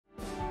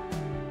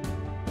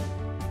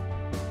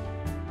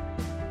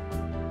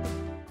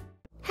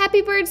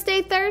Happy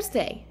Birdsday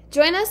Thursday!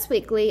 Join us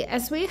weekly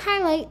as we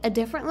highlight a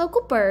different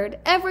local bird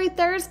every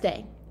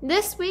Thursday.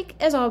 This week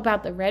is all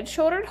about the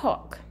red-shouldered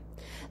hawk.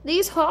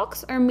 These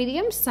hawks are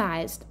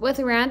medium-sized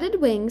with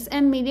rounded wings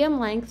and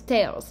medium-length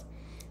tails.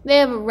 They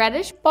have a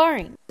reddish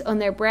barring on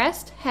their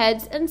breast,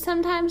 heads, and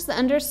sometimes the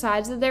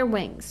undersides of their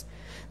wings.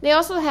 They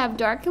also have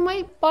dark and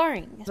white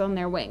barrings on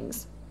their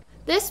wings.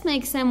 This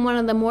makes them one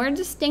of the more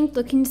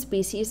distinct-looking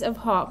species of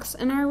hawks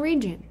in our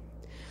region.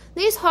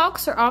 These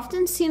hawks are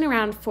often seen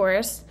around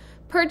forests,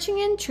 perching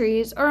in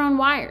trees or on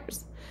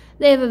wires.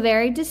 They have a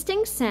very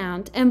distinct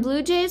sound, and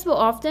blue jays will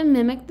often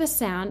mimic the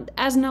sound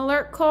as an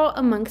alert call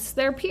amongst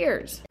their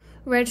peers.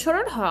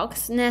 Red-shouldered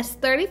hawks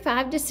nest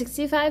 35 to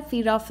 65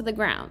 feet off of the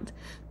ground.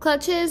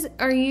 Clutches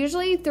are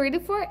usually 3 to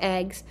 4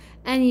 eggs,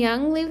 and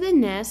young leave the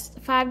nest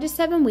 5 to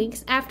 7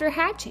 weeks after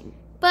hatching.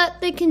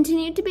 But they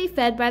continue to be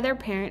fed by their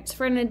parents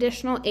for an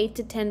additional 8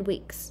 to 10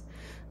 weeks.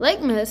 Like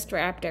most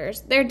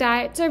raptors, their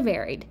diets are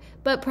varied,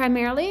 but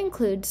primarily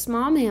include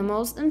small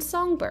mammals and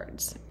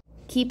songbirds.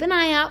 Keep an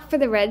eye out for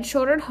the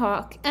red-shouldered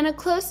hawk and a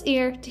close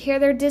ear to hear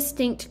their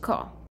distinct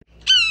call.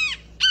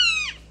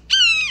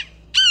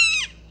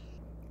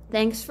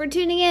 Thanks for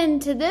tuning in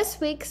to this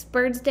week's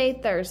Birdsday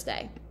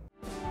Thursday.